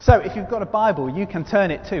So if you've got a Bible, you can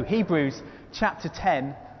turn it to Hebrews chapter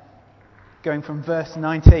 10, going from verse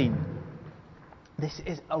 19. This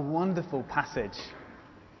is a wonderful passage,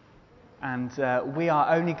 and we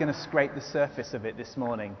are only going to scrape the surface of it this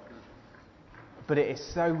morning. But it is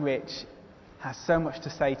so rich, has so much to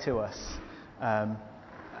say to us.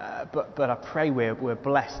 But I pray we're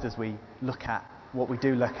blessed as we look at what we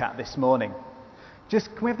do look at this morning.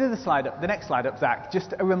 Just, can we have the next slide up, Zach?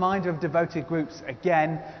 Just a reminder of devoted groups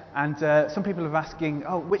again. And some people are asking,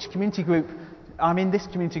 which community group? I'm in this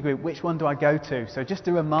community group. Which one do I go to? So just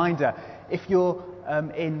a reminder, if you're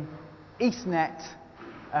in EastNet,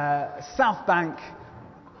 South Bank,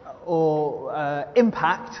 or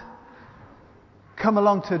Impact, come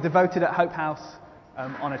along to Devoted at Hope House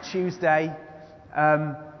on a Tuesday.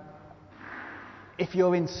 If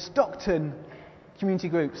you're in Stockton community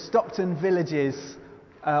group, Stockton Villages,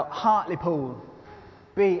 Hartlepool,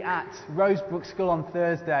 be at Rosebrook School on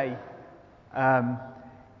Thursday.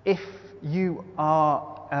 If you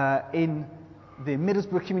are in the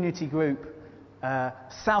Middlesbrough community group,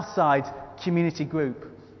 Southside community group,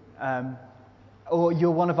 or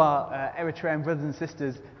you're one of our Eritrean brothers and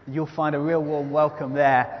sisters, you'll find a real warm welcome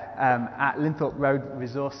there at Linthorpe Road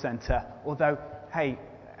Resource Centre. Although, hey,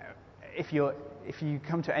 if you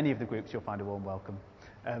come to any of the groups, you'll find a warm welcome.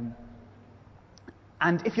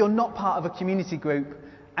 And if you're not part of a community group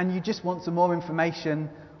and you just want some more information,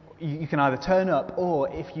 you can either turn up, or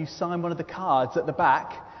if you sign one of the cards at the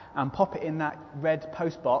back and pop it in that red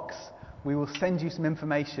post box, we will send you some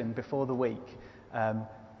information before the week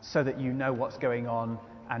so that you know what's going on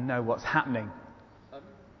and know what's happening.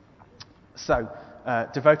 So,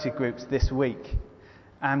 devoted groups this week.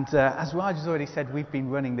 And as Raj has already said, we've been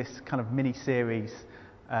running this kind of mini-series.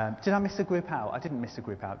 Did I miss a group out? I didn't miss a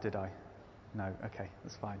group out, did I? No, okay,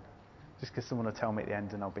 that's fine. Just because someone will tell me at the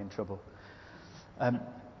end and I'll be in trouble.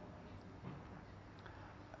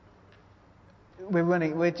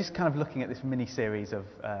 We're just kind of looking at this mini-series of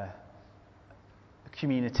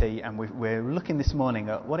community, and we're looking this morning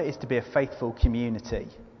at what it is to be a faithful community.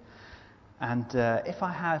 And if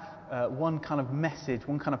I have one kind of message,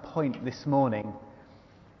 one kind of point this morning,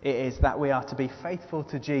 it is that we are to be faithful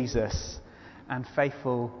to Jesus and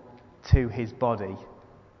faithful to his body.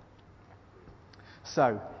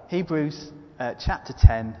 So, Hebrews chapter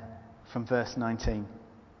 10 from verse 19.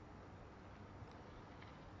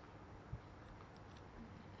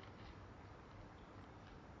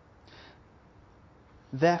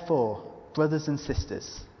 Therefore, brothers and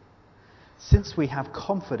sisters, since we have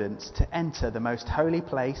confidence to enter the most holy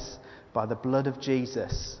place by the blood of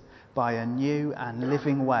Jesus, by a new and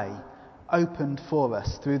living way opened for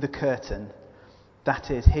us through the curtain,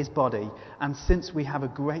 that is his body, and since we have a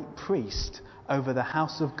great priest over the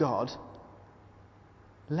house of God,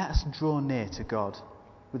 let us draw near to God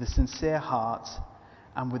with a sincere heart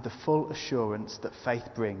and with the full assurance that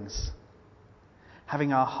faith brings,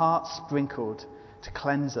 having our hearts sprinkled to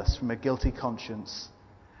cleanse us from a guilty conscience,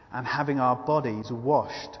 and having our bodies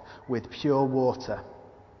washed with pure water.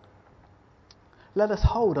 Let us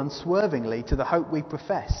hold unswervingly to the hope we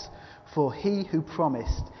profess, for he who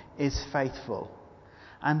promised is faithful.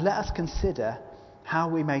 And let us consider how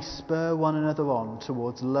we may spur one another on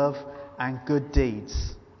towards love and good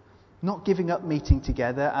deeds, not giving up meeting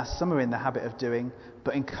together as some are in the habit of doing,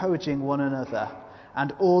 but encouraging one another,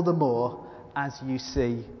 and all the more as you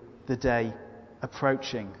see the day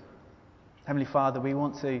approaching. Heavenly Father, we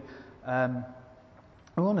want to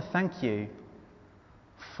thank you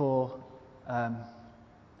for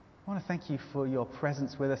your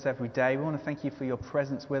presence with us every day. We want to thank you for your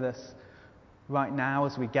presence with us right now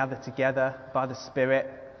as we gather together by the Spirit.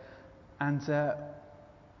 And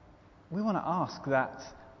we want to ask that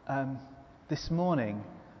this morning,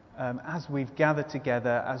 as we've gathered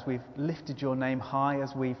together, as we've lifted your name high,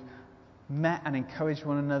 as we've met and encouraged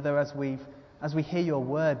one another, as we hear your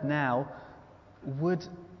word now, would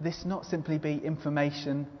this not simply be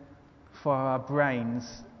information for our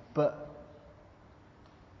brains, but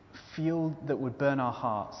fuel that would burn our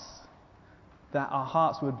hearts, that our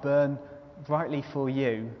hearts would burn brightly for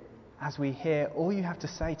you as we hear all you have to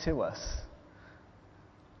say to us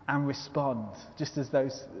and respond, just as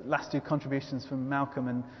those last two contributions from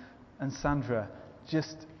Malcolm and Sandra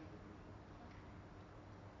just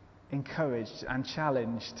encouraged and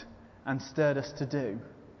challenged and stirred us to do,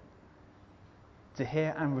 to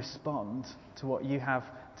hear and respond to what you have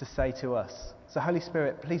to say to us. So Holy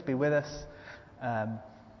Spirit, please be with us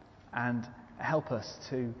and help us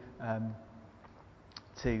to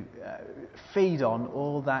feed on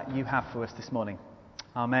all that you have for us this morning.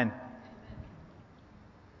 Amen.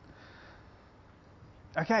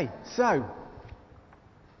 Okay, so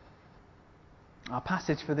Our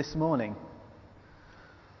passage for this morning,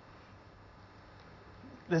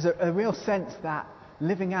 there's a real sense that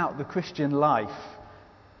living out the Christian life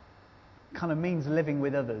kind of means living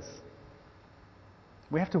with others.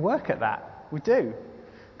 We have to work at that. We do.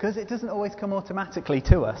 Because it doesn't always come automatically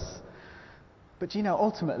to us. But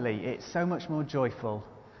ultimately, it's so much more joyful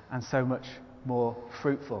and so much more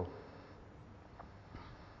fruitful.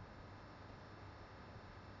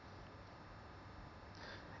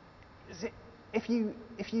 If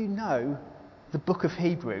you know the book of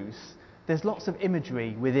Hebrews, there's lots of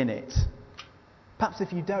imagery within it. Perhaps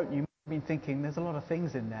if you don't, you might have been thinking, there's a lot of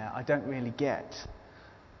things in there I don't really get.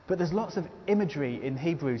 But there's lots of imagery in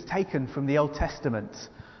Hebrews taken from the Old Testament.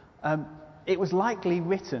 It was likely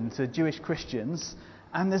written to Jewish Christians,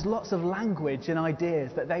 and there's lots of language and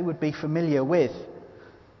ideas that they would be familiar with.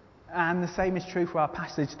 And the same is true for our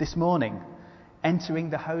passage this morning. Entering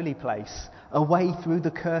the holy place, a way through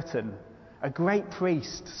the curtain, a great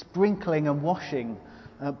priest sprinkling and washing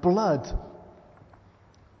blood.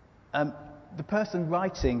 The person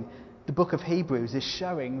writing the book of Hebrews is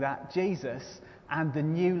showing that Jesus and the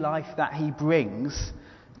new life that he brings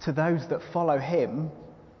to those that follow him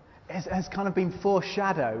has kind of been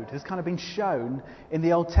foreshadowed, has kind of been shown in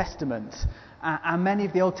the Old Testament. And many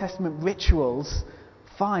of the Old Testament rituals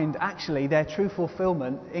find actually their true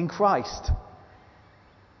fulfillment in Christ.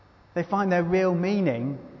 They find their real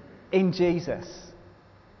meaning in Jesus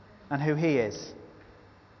and who he is.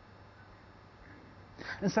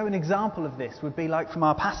 And so an example of this would be like from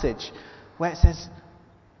our passage where it says,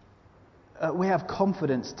 we have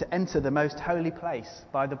confidence to enter the most holy place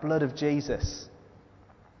by the blood of Jesus.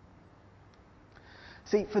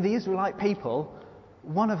 See, for the Israelite people,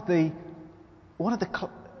 one of the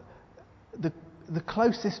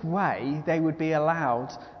closest way they would be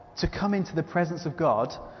allowed to come into the presence of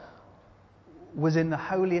God was in the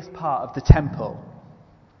holiest part of the temple,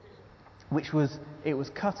 which was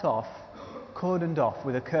cut off, cordoned off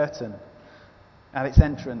with a curtain at its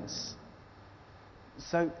entrance.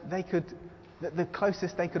 So the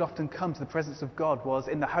closest they could often come to the presence of God was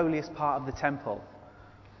in the holiest part of the temple.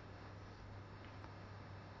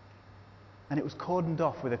 And it was cordoned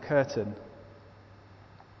off with a curtain.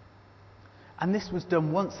 And this was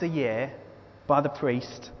done once a year by the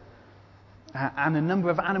priest. And a number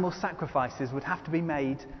of animal sacrifices would have to be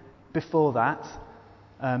made before that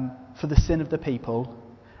for the sin of the people.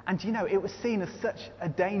 And it was seen as such a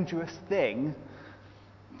dangerous thing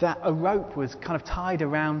that a rope was kind of tied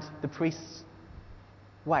around the priest's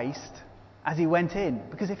waist as he went in.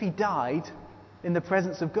 Because if he died in the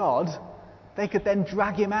presence of God, they could then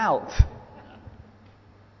drag him out.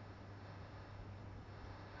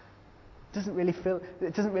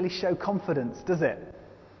 It doesn't really show confidence, does it?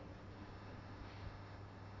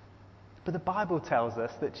 But the Bible tells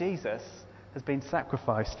us that Jesus has been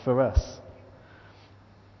sacrificed for us.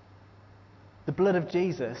 The blood of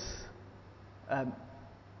Jesus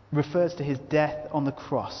refers to his death on the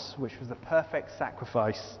cross, which was the perfect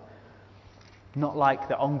sacrifice, not like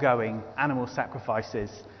the ongoing animal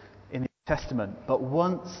sacrifices in the Old Testament, but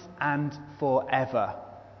once and forever.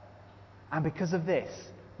 And because of this,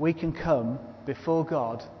 we can come before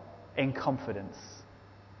God in confidence.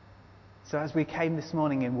 So as we came this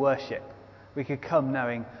morning in worship, we could come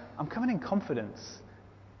knowing, I'm coming in confidence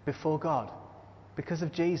before God because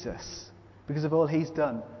of Jesus, because of all he's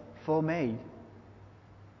done for me.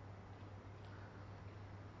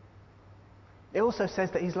 It also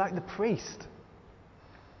says that he's like the priest,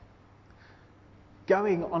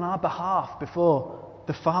 going on our behalf before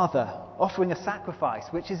the Father, offering a sacrifice,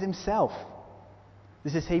 which is himself.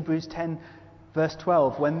 This is Hebrews 10 verse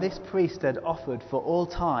 12. When this priest had offered for all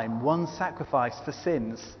time one sacrifice for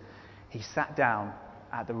sins, he sat down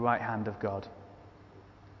at the right hand of God.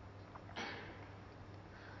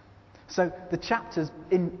 So the chapters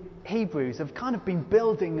in Hebrews have kind of been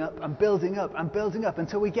building up and building up and building up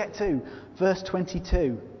until we get to verse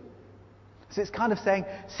 22. So it's kind of saying,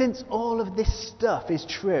 since all of this stuff is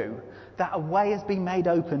true, that a way has been made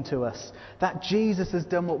open to us, that Jesus has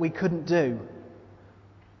done what we couldn't do,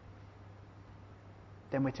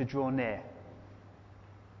 then we're to draw near.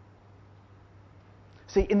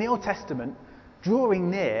 See, in the Old Testament,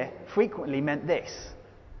 drawing near frequently meant this: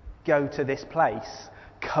 go to this place,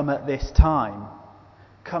 come at this time,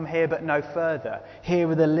 come here but no further. Here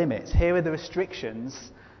are the limits, here are the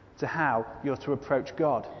restrictions to how you're to approach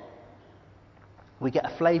God. We get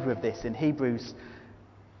a flavour of this in Hebrews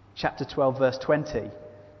chapter 12 verse 20,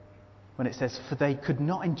 when it says, for they could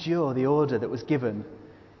not endure the order that was given.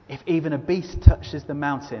 If even a beast touches the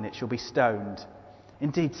mountain, it shall be stoned.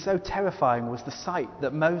 Indeed, so terrifying was the sight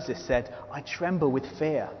that Moses said, I tremble with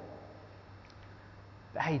fear.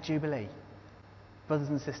 But hey, Jubilee, brothers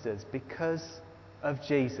and sisters, because of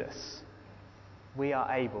Jesus, we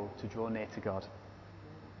are able to draw near to God.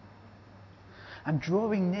 And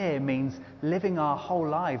drawing near means living our whole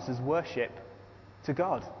lives as worship to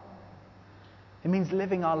God. It means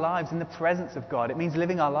living our lives in the presence of God. It means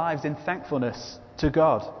living our lives in thankfulness to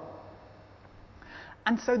God.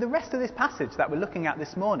 And so the rest of this passage that we're looking at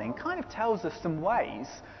this morning kind of tells us some ways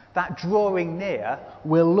that drawing near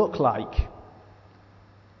will look like.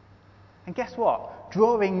 And guess what?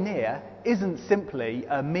 Drawing near isn't simply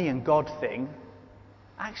a me and God thing.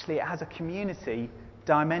 Actually, it has a community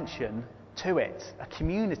dimension to it, a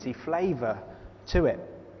community flavour to it.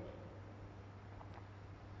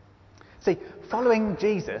 See, following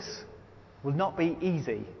Jesus will not be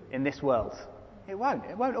easy in this world. It won't.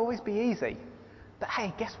 It won't always be easy. But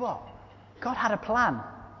hey, guess what? God had a plan.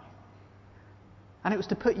 And it was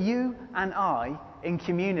to put you and I in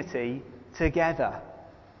community together.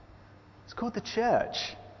 It's called the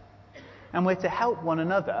church. And we're to help one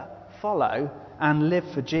another follow and live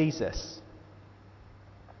for Jesus.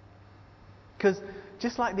 Because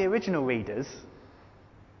just like the original readers,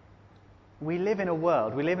 we live in a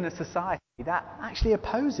world, we live in a society that actually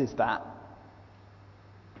opposes that.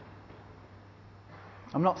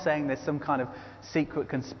 I'm not saying there's some kind of secret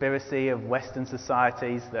conspiracy of Western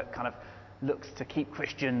societies that kind of looks to keep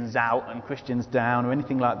Christians out and Christians down or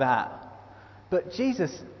anything like that. But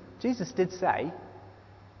Jesus did say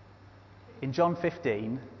in John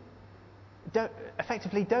 15,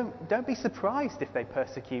 don't be surprised if they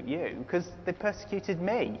persecute you, because they persecuted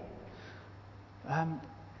me.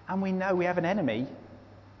 And we know we have an enemy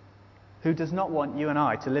who does not want you and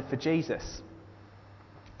I to live for Jesus.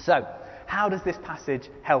 So, how does this passage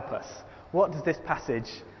help us? What does this passage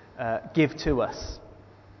give to us?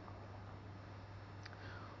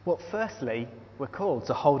 Well, firstly, we're called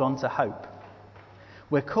to hold on to hope.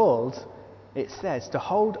 We're called, it says, to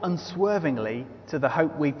hold unswervingly to the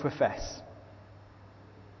hope we profess.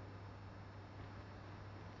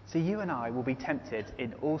 So you and I will be tempted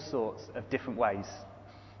in all sorts of different ways.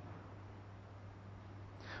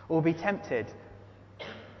 We'll be tempted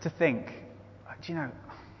to think, do you know,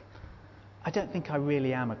 I don't think I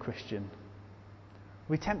really am a Christian.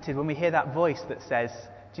 We're tempted when we hear that voice that says,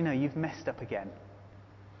 do you know, you've messed up again.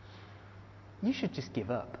 You should just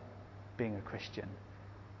give up being a Christian.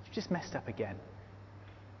 You've just messed up again.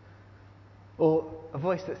 Or a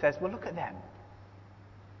voice that says, well, look at them.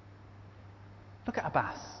 Look at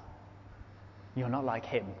Abbas. You're not like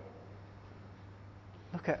him.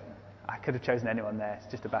 Look at, I could have chosen anyone there, it's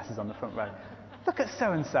just Abbas is on the front row. Look at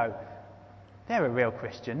so-and-so. They're a real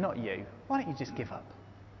Christian, not you. Why don't you just give up?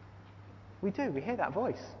 We do, we hear that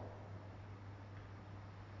voice.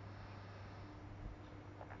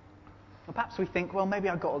 Or perhaps we think, well, maybe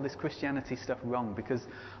I got all this Christianity stuff wrong because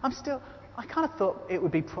I kind of thought it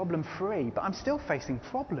would be problem-free, but I'm still facing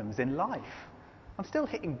problems in life. I'm still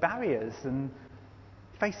hitting barriers and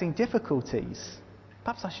facing difficulties.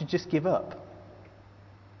 Perhaps I should just give up.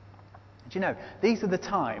 Do you know, these are the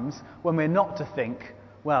times when we're not to think,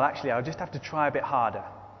 well, actually, I'll just have to try a bit harder.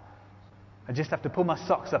 I just have to pull my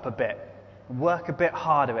socks up a bit and work a bit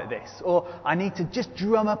harder at this. Or I need to just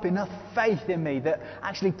drum up enough faith in me that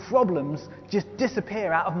actually problems just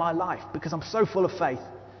disappear out of my life because I'm so full of faith.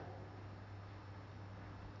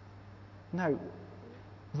 No,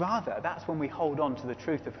 rather, that's when we hold on to the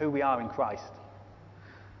truth of who we are in Christ.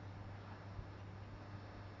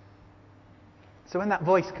 So when that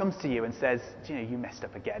voice comes to you and says, do you know, you messed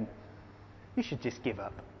up again, you should just give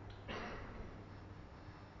up.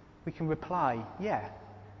 We can reply, yeah,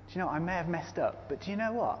 do you know, I may have messed up, but do you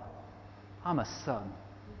know what? I'm a son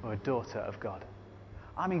or a daughter of God.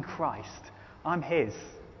 I'm in Christ. I'm His.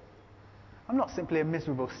 I'm not simply a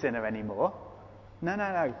miserable sinner anymore. No.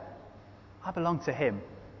 I belong to Him.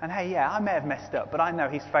 And hey, yeah, I may have messed up, but I know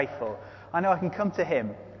He's faithful. I know I can come to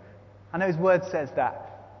Him. I know His word says that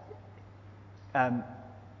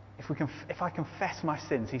if I confess my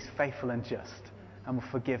sins, He's faithful and just and will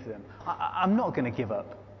forgive them. I'm not going to give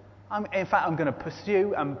up. In fact, I'm going to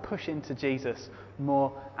pursue and push into Jesus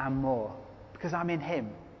more and more because I'm in Him.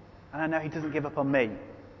 And I know He doesn't give up on me.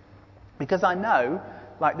 Because I know,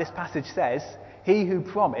 like this passage says, He who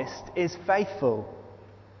promised is faithful.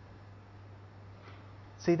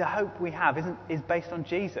 See, the hope we have is based on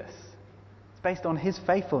Jesus. It's based on His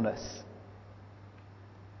faithfulness.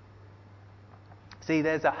 See,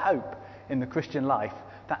 there's a hope in the Christian life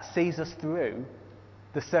that sees us through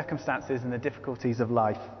the circumstances and the difficulties of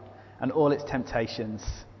life and all its temptations.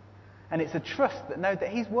 And it's a trust that knows that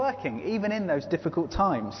He's working even in those difficult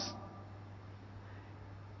times.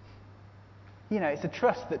 You know, it's a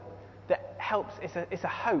trust that it's a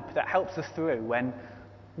hope that helps us through when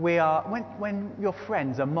when your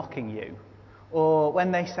friends are mocking you, or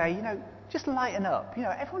when they say, just lighten up.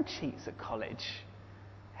 Everyone cheats at college.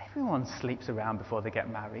 Everyone sleeps around before they get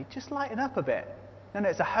married. Just lighten up a bit. No,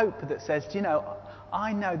 it's a hope that says,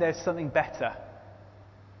 I know there's something better.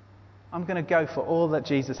 I'm going to go for all that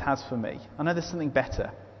Jesus has for me. I know there's something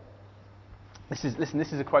better. This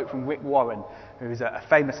is a quote from Rick Warren, who's a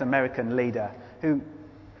famous American leader who,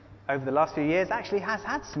 over the last few years, actually has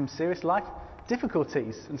had some serious life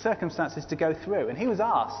difficulties and circumstances to go through. And he was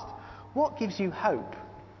asked, what gives you hope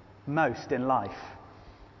most in life?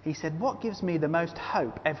 He said, what gives me the most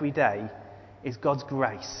hope every day is God's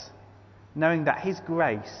grace, knowing that his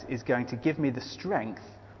grace is going to give me the strength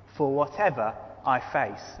for whatever I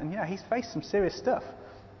face. And he's faced some serious stuff,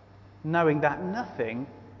 knowing that nothing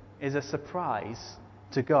is a surprise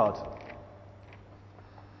to God.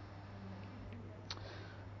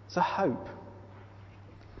 So hope.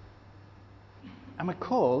 And we're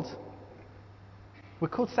called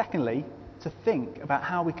secondly to think about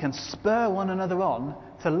how we can spur one another on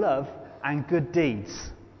to love and good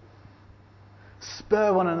deeds.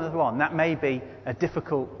 Spur one another on. That may be a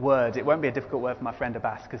difficult word. It won't be a difficult word for my friend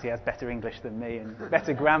Abbas because he has better English than me and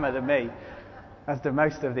better grammar than me, as do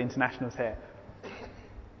most of the internationals here.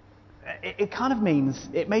 It kind of means,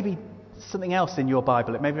 it may be something else in your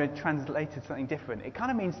Bible, it may be translated something different. It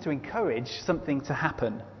kind of means to encourage something to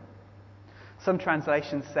happen. Some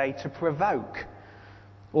translations say to provoke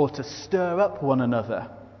or to stir up one another.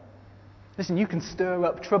 Listen, you can stir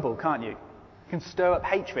up trouble, can't you? You can stir up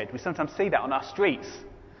hatred. We sometimes see that on our streets.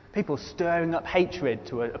 People stirring up hatred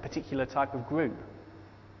to a particular type of group.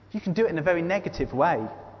 You can do it in a very negative way.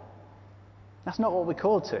 That's not what we're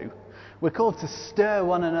called to. We're called to stir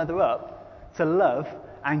one another up to love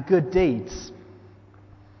and good deeds.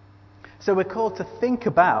 So we're called to think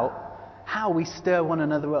about how we stir one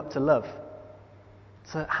another up to love.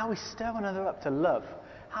 So how we stir one another up to love.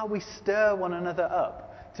 How we stir one another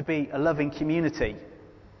up to be a loving community.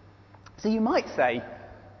 So you might say,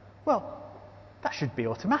 well, that should be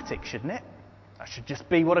automatic, shouldn't it? That should just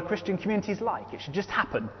be what a Christian community is like. It should just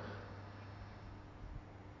happen.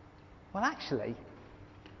 Well, actually,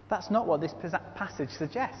 that's not what this passage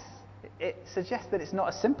suggests. It suggests that it's not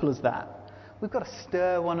as simple as that. We've got to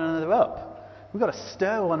stir one another up. We've got to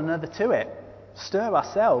stir one another to it. Stir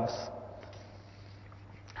ourselves.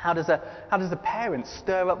 How does a parent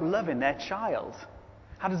stir up love in their child?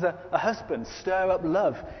 How does a husband stir up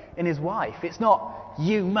love in his wife? It's not,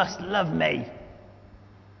 you must love me.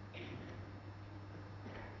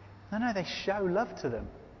 No, they show love to them.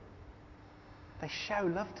 They show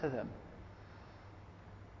love to them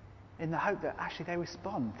in the hope that actually they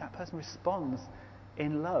respond. That person responds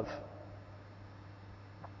in love.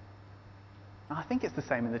 And I think it's the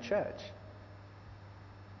same in the church.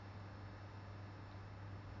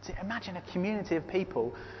 So imagine a community of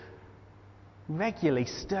people regularly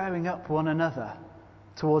stirring up one another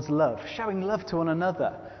towards love, showing love to one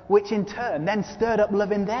another, which in turn then stirred up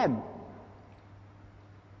love in them.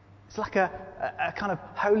 It's like a kind of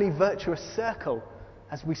holy virtuous circle.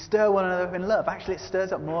 As we stir one another in love, actually it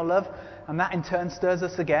stirs up more love, and that in turn stirs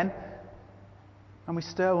us again, and we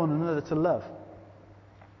stir one another to love.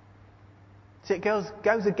 See, it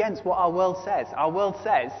goes against what our world says. Our world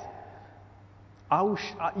says,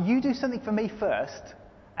 you do something for me first,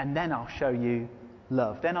 and then I'll show you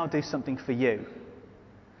love. Then I'll do something for you.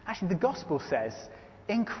 Actually, the gospel says,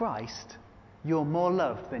 in Christ, you're more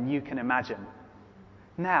loved than you can imagine.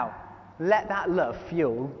 Now, let that love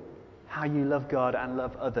fuel how you love God and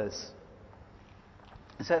love others.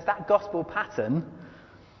 So it's that gospel pattern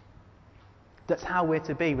that's how we're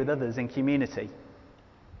to be with others in community.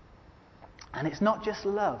 And it's not just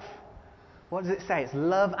love. What does it say? It's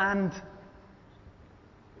love and...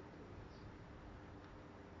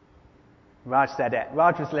 Raj said it.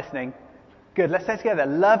 Raj was listening. Good, let's say it together.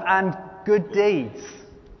 Love and good deeds.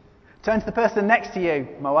 Turn to the person next to you.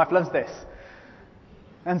 My wife loves this.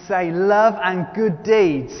 And say, love and good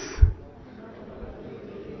deeds.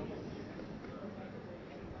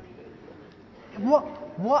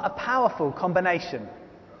 What a powerful combination.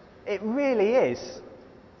 It really is.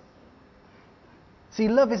 See,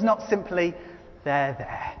 love is not simply,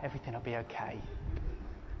 there, everything will be okay.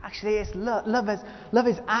 Actually, it's love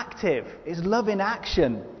is active. It's love in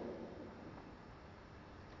action.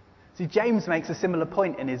 See, James makes a similar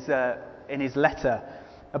point in his letter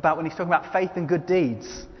about when he's talking about faith and good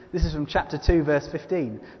deeds. This is from chapter 2, verse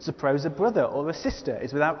 15. Suppose a brother or a sister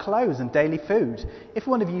is without clothes and daily food. If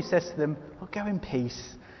one of you says to them, well, go in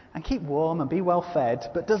peace and keep warm and be well fed,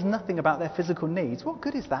 but does nothing about their physical needs, what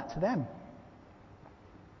good is that to them?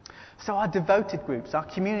 So our devoted groups, our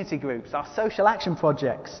community groups, our social action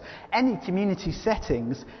projects, any community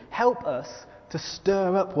settings help us to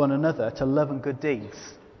stir up one another to love and good deeds.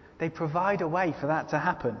 They provide a way for that to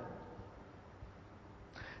happen.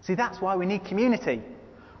 See, that's why we need community.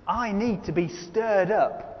 I need to be stirred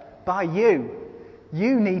up by you.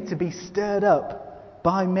 You need to be stirred up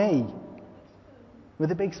by me.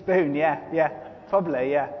 With a big spoon, yeah,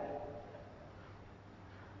 probably, yeah.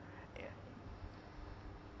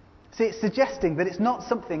 See, it's suggesting that it's not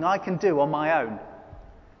something I can do on my own.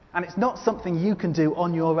 And it's not something you can do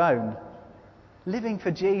on your own. Living for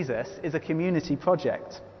Jesus is a community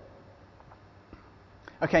project.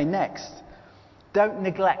 Okay, next. Don't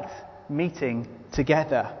neglect meeting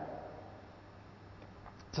together.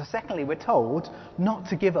 So secondly, we're told not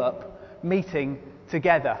to give up meeting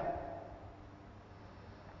together.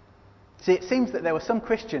 See, it seems that there were some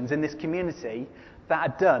Christians in this community that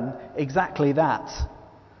had done exactly that.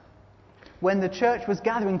 When the church was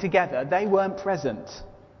gathering together, they weren't present.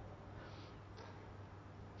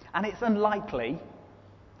 And it's unlikely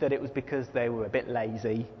that it was because they were a bit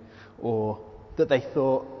lazy or that they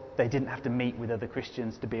thought they didn't have to meet with other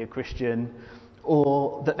Christians to be a Christian,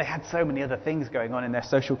 or that they had so many other things going on in their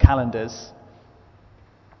social calendars.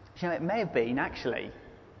 You know, it may have been actually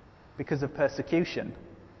because of persecution.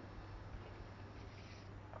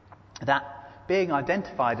 That being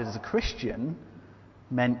identified as a Christian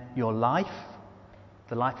meant your life,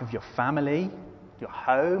 the life of your family, your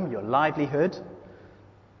home, your livelihood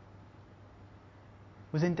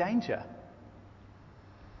was in danger.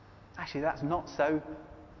 Actually, that's not so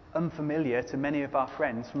unfamiliar to many of our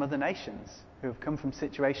friends from other nations who have come from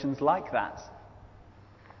situations like that.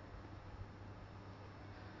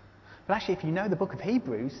 But actually, if you know the book of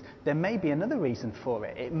Hebrews, there may be another reason for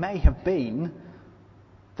it. It may have been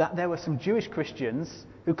that there were some Jewish Christians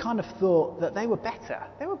who kind of thought that they were better.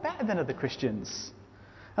 They were better than other Christians.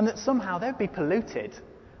 And that somehow they'd be polluted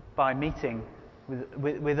by meeting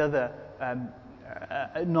with other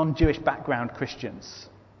non-Jewish background Christians.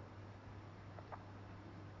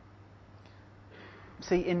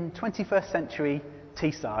 See, in 21st century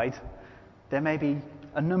Teesside, there may be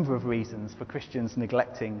a number of reasons for Christians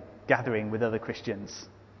neglecting gathering with other Christians.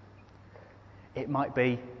 It might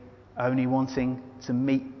be only wanting to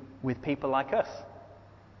meet with people like us.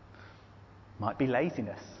 It might be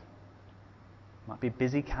laziness. It might be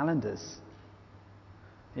busy calendars.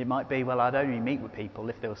 It might be, well, I'd only meet with people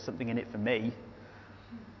if there was something in it for me.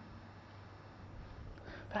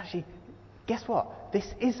 But actually, guess what? This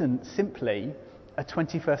isn't simply a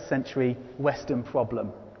 21st century Western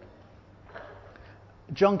problem.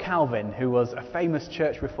 John Calvin, who was a famous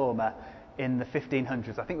church reformer in the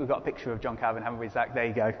 1500s, I think we've got a picture of John Calvin, haven't we, Zach? There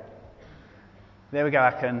you go. There we go,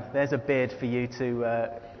 Akan. There's a beard for you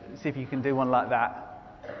to see if you can do one like that.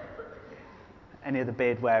 Any of the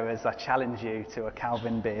beard wearers, I challenge you to a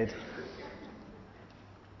Calvin beard.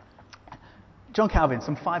 John Calvin,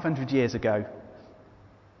 some 500 years ago,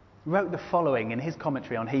 wrote the following in his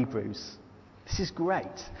commentary on Hebrews. This is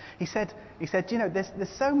great. He said, you know, there's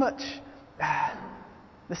so much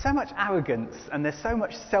arrogance, and there's so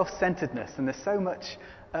much self-centeredness, and there's so much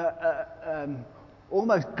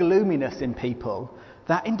almost gloominess in people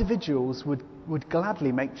that individuals would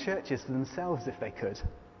gladly make churches for themselves if they could.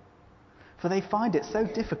 For they find it so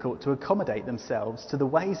difficult to accommodate themselves to the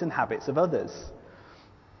ways and habits of others.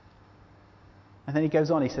 And then he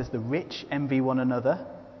goes on, he says, the rich envy one another,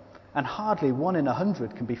 and hardly 1 in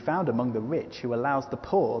 100 can be found among the rich who allows the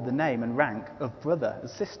poor the name and rank of brother and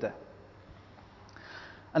sister.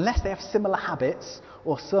 Unless they have similar habits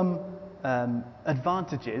or some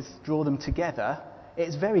advantages draw them together,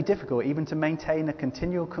 it's very difficult even to maintain a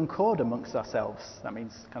continual concord amongst ourselves. That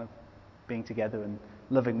means kind of being together and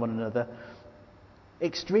loving one another.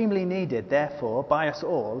 Extremely needed, therefore, by us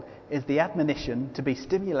all, is the admonition to be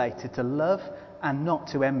stimulated to love and not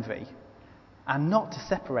to envy, and not to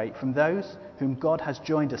separate from those whom God has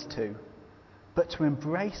joined us to, but to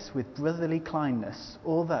embrace with brotherly kindness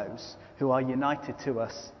all those who are united to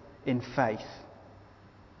us in faith.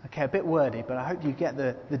 Okay, a bit wordy, but I hope you get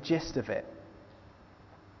the gist of it.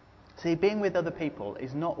 See, being with other people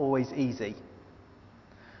is not always easy.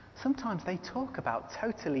 Sometimes they talk about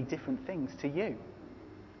totally different things to you.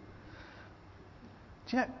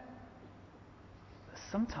 Do you know,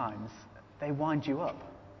 sometimes they wind you up.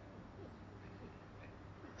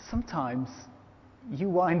 Sometimes you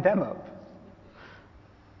wind them up.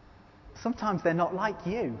 Sometimes they're not like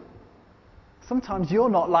you. Sometimes you're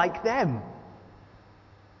not like them.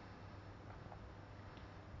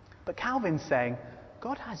 But Calvin's saying,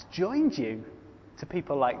 God has joined you to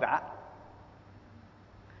people like that.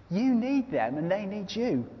 You need them and they need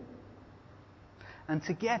you. And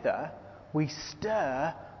together we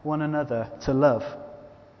stir one another to love.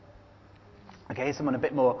 Okay, here's someone a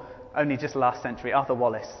bit more, only just last century, Arthur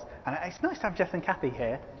Wallace. And it's nice to have Jeff and Kathy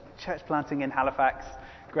here, church planting in Halifax.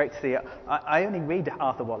 Great to see you. I only read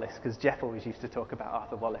Arthur Wallace because Jeff always used to talk about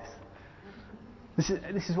Arthur Wallace.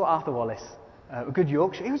 This is what Arthur Wallace, a good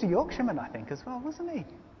Yorkshire, he was a Yorkshireman, I think, as well, wasn't he?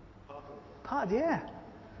 Yeah.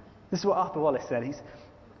 This is what Arthur Wallace said.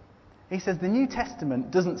 He says, the New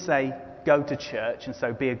Testament doesn't say, go to church and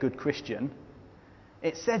so be a good Christian.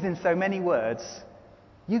 It says in so many words,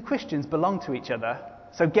 you Christians belong to each other,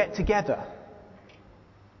 so get together.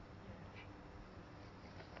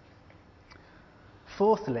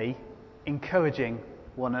 Fourthly, encouraging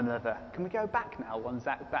one another. Can we go back now?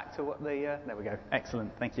 Back to what the... there we go.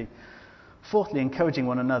 Excellent. Thank you. Fourthly, encouraging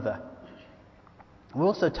one another. We're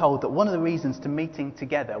also told that one of the reasons to meeting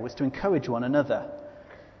together was to encourage one another.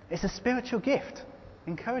 It's a spiritual gift,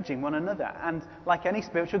 encouraging one another. And like any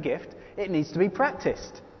spiritual gift, it needs to be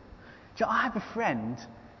practiced. Do you know, I have a friend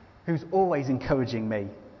who's always encouraging me.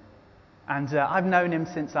 And I've known him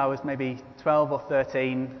since I was maybe 12 or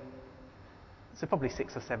 13, so probably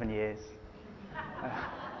 6 or 7 years.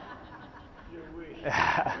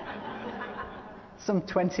 Some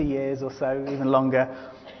 20 years or so, even longer.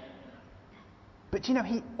 But you know,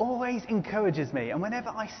 he always encourages me, and whenever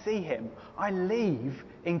I see him, I leave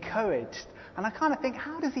encouraged. And I kind of think,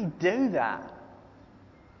 how does he do that?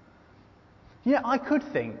 Yeah, I could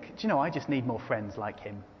think, do you know, I just need more friends like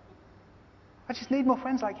him. I just need more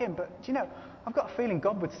friends like him. But do you know, I've got a feeling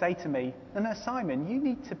God would say to me, no, Simon, you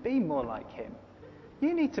need to be more like him.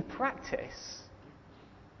 You need to practice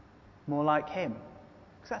more like him.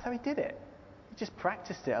 Because that's how he did it. He just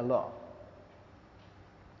practiced it a lot.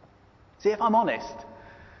 See, if I'm honest,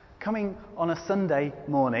 coming on a Sunday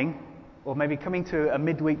morning, or maybe coming to a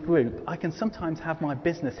midweek group, I can sometimes have my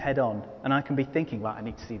business head on, and I can be thinking, right, I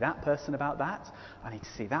need to see that person about that, I need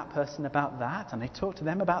to see that person about that, and I talk to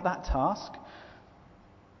them about that task.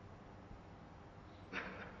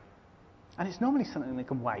 And it's normally something that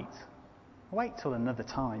can wait. Wait till another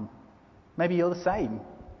time. Maybe you're the same.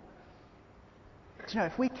 Do you know,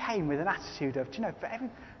 if we came with an attitude of, do you know, for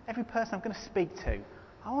every person I'm going to speak to,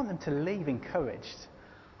 I want them to leave encouraged.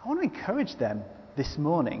 I want to encourage them this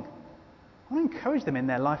morning. I want to encourage them in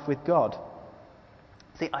their life with God.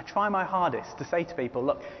 See, I try my hardest to say to people,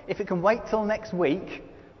 look, if it can wait till next week,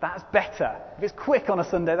 that's better. If it's quick on a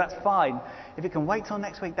Sunday, that's fine. If it can wait till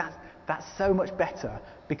next week, that's so much better,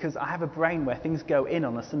 because I have a brain where things go in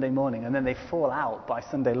on a Sunday morning and then they fall out by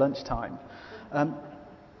Sunday lunchtime. But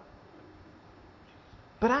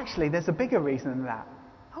actually, there's a bigger reason than that.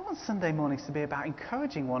 I want Sunday mornings to be about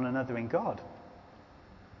encouraging one another in God.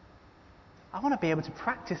 I want to be able to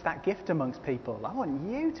practice that gift amongst people. I want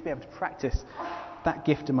you to be able to practice that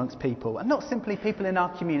gift amongst people. And not simply people in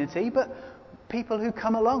our community, but people who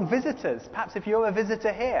come along, visitors. Perhaps if you're a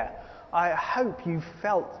visitor here, I hope you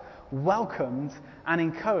felt welcomed and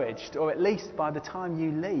encouraged, or at least by the time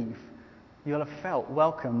you leave, you'll have felt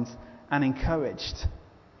welcomed and encouraged.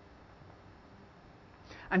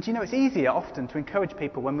 And you know, it's easier often to encourage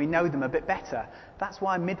people when we know them a bit better. That's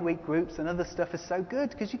why midweek groups and other stuff is so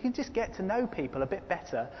good, because you can just get to know people a bit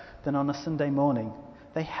better than on a Sunday morning.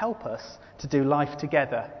 They help us to do life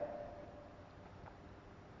together.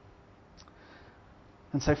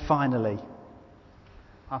 And so finally,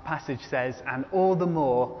 our passage says, and all the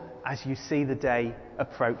more as you see the day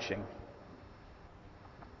approaching.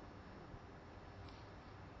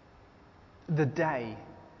 The day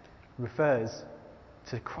refers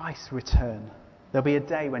to Christ's return. There'll be a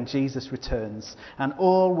day when Jesus returns, and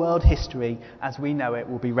all world history as we know it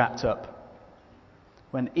will be wrapped up.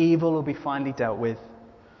 When evil will be finally dealt with.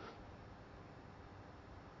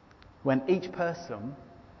 When each person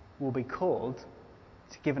will be called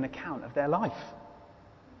to give an account of their life.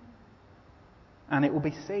 And it will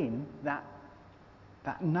be seen that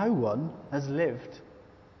no one has lived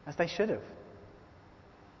as they should have.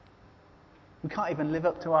 We can't even live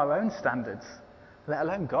up to our own standards, let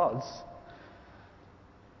alone God's.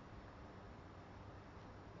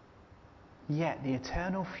 Yet the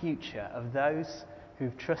eternal future of those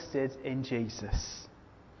who've trusted in Jesus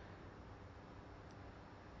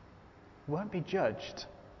won't be judged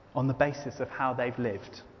on the basis of how they've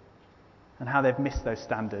lived and how they've missed those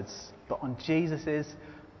standards, but on Jesus'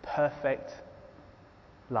 perfect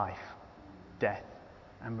life, death,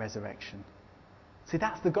 and resurrection. See,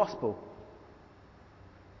 that's the gospel.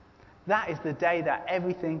 That is the day that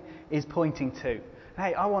everything is pointing to.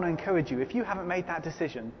 Hey, I want to encourage you, if you haven't made that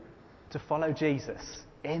decision to follow Jesus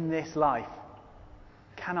in this life,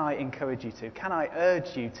 can I encourage you to? Can I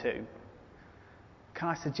urge you to? can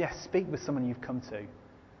I suggest speak with someone you've come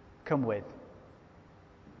with.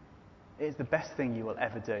 It is the best thing you will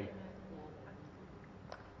ever do.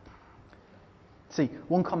 See,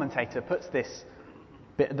 one commentator puts this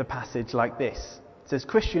bit of the passage like this. It says,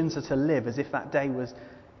 Christians are to live as if that day was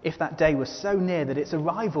so near that its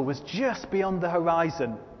arrival was just beyond the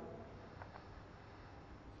horizon.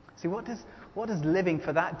 See, what does living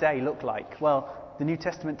for that day look like? Well, the New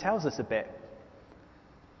Testament tells us a bit.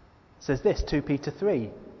 It says this, 2 Peter 3,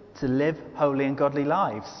 to live holy and godly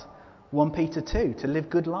lives. 1 Peter 2, to live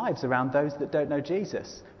good lives around those that don't know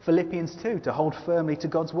Jesus. Philippians 2, to hold firmly to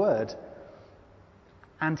God's word.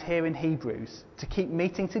 And here in Hebrews, to keep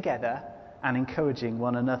meeting together and encouraging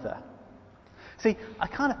one another. See, I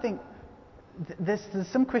kind of think there's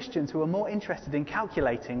some Christians who are more interested in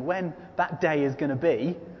calculating when that day is going to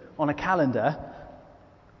be on a calendar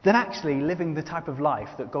than actually living the type of life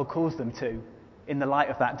that God calls them to in the light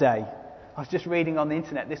of that day. I was just reading on the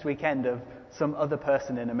internet this weekend of some other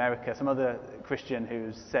person in America, some other Christian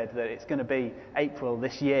who's said that it's going to be April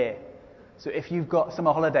this year. So if you've got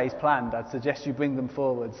summer holidays planned, I'd suggest you bring them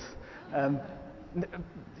forwards.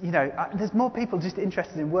 There's more people just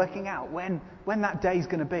interested in working out when that day is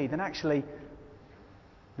going to be than actually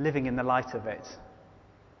living in the light of it.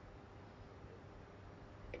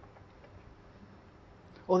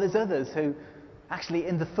 Or there's others who actually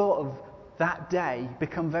in the thought of that day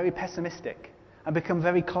become very pessimistic and become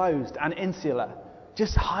very closed and insular.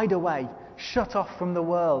 Just hide away, shut off from the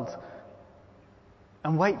world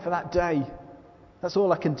and wait for that day. That's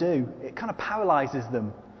all I can do. It kind of paralyses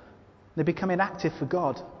them. They become inactive for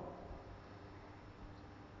God.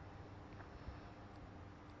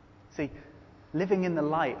 See, living in the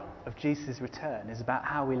light of Jesus' return is about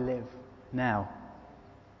how we live now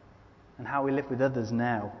and how we live with others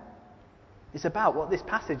now. It's about what this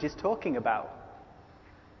passage is talking about.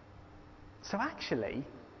 So actually,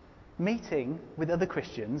 meeting with other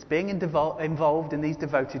Christians, being involved in these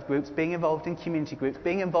devoted groups, being involved in community groups,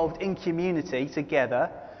 being involved in community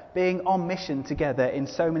together, being on mission together in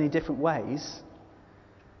so many different ways,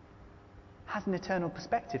 has an eternal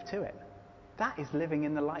perspective to it. That is living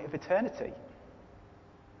in the light of eternity.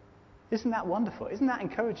 Isn't that wonderful? Isn't that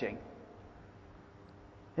encouraging?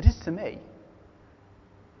 It is to me.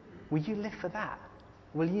 Will you live for that?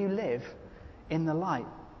 Will you live in the light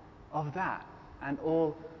of that and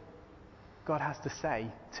all God has to say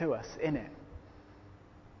to us in it?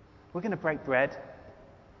 We're going to break bread.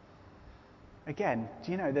 Again,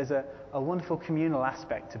 do you know there's a wonderful communal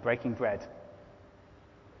aspect to breaking bread?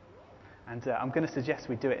 And I'm going to suggest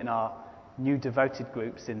we do it in our new devoted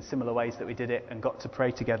groups in similar ways that we did it and got to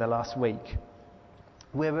pray together last week.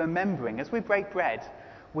 We're remembering, as we break bread,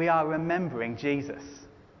 we are remembering Jesus,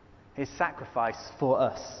 his sacrifice for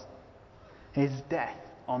us, his death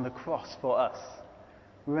on the cross for us.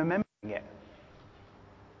 We're remembering it.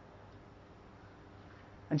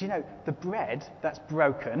 And you know, the bread that's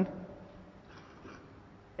broken,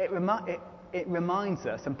 it reminds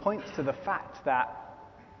us and points to the fact that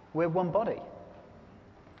we're one body.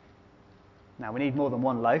 Now, we need more than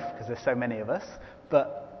one loaf because there's so many of us,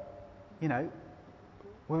 but, you know,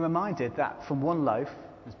 we're reminded that from one loaf,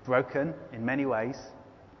 it's broken in many ways,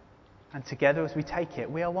 and together as we take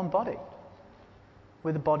it, we are one body.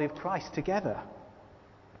 We're the body of Christ together.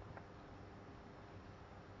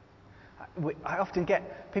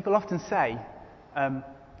 People often say,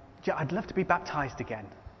 I'd love to be baptised again.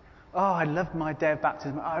 Oh, I loved my day of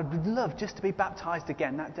baptism. I would love just to be baptised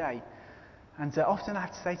again that day. And often I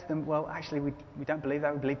have to say to them, well, actually, we don't believe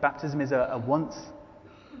that. We believe baptism is a once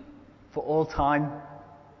for all time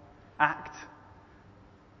act.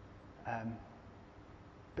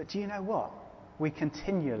 But do you know what? We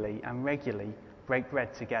continually and regularly break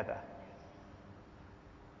bread together.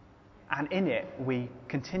 And in it, we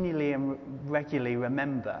continually and regularly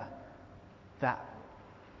remember that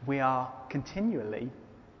we are continually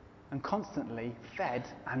and constantly fed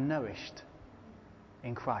and nourished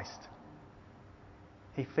in Christ.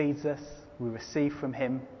 He feeds us, we receive from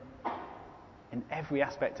him in every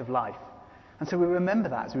aspect of life. And so we remember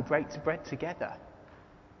that as we break bread together.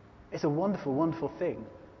 It's a wonderful, wonderful thing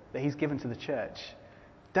that he's given to the church.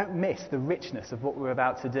 Don't miss the richness of what we're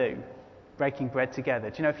about to do, breaking bread together.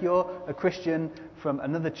 Do you know, if you're a Christian from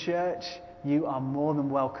another church, you are more than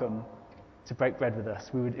welcome to break bread with us.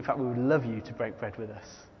 We would love you to break bread with us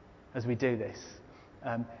as we do this.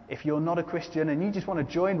 If you're not a Christian and you just want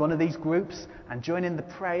to join one of these groups and join in the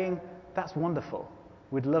praying, that's wonderful.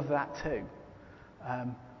 We'd love that too.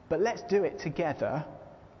 But let's do it together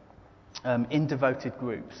in devoted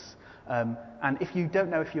groups. And if you don't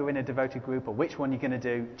know if you're in a devoted group or which one you're going to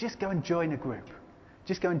do, just go and join a group.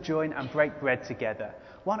 Just go and join and break bread together.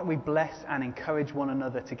 Why don't we bless and encourage one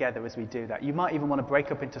another together as we do that? You might even want to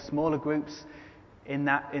break up into smaller groups in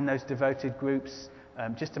those devoted groups,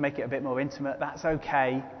 just to make it a bit more intimate. That's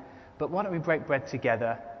okay. But why don't we break bread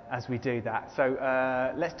together as we do that? So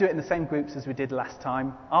let's do it in the same groups as we did last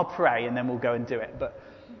time. I'll pray and then we'll go and do it. But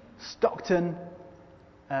Stockton,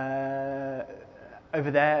 over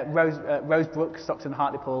there, Rosebrook, Stockton,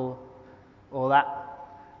 Hartlepool, all that.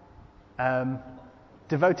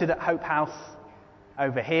 Devoted at Hope House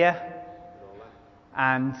over here.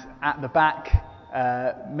 And at the back,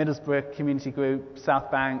 Middlesbrough Community Group,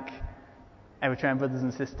 South Bank, Eritrean Brothers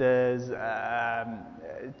and Sisters,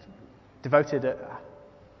 devoted at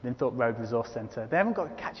Linthorpe Road Resource Centre. They haven't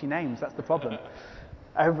got catchy names, that's the problem.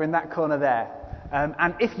 Over in that corner there.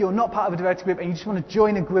 And if you're not part of a devoted group and you just want to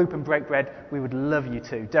join a group and break bread, we would love you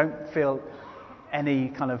to. Don't feel any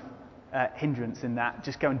kind of hindrance in that.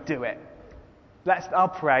 Just go and do it. I'll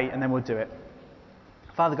pray and then we'll do it.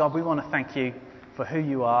 Father God, we want to thank you for who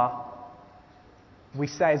you are. We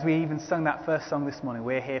say, as we even sung that first song this morning,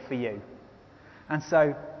 we're here for you. And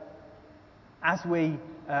so, as we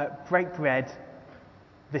break bread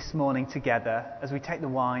this morning together, as we take the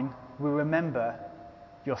wine, we remember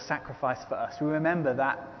your sacrifice for us. We remember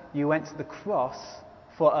that you went to the cross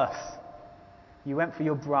for us. You went for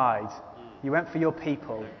your bride. You went for your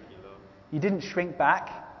people. You didn't shrink back,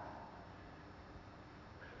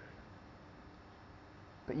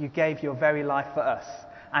 but you gave your very life for us.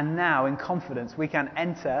 And now, in confidence, we can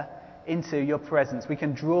enter into your presence. We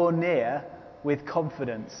can draw near with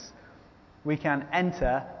confidence. We can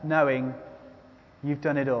enter knowing you've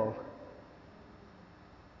done it all.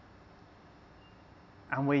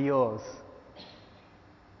 And we're yours.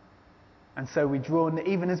 And so we draw,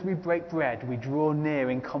 even as we break bread, we draw near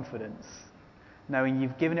in confidence, knowing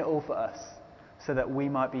you've given it all for us, so that we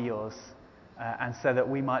might be yours, and so that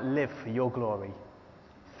we might live for your glory.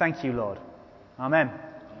 Thank you, Lord. Amen.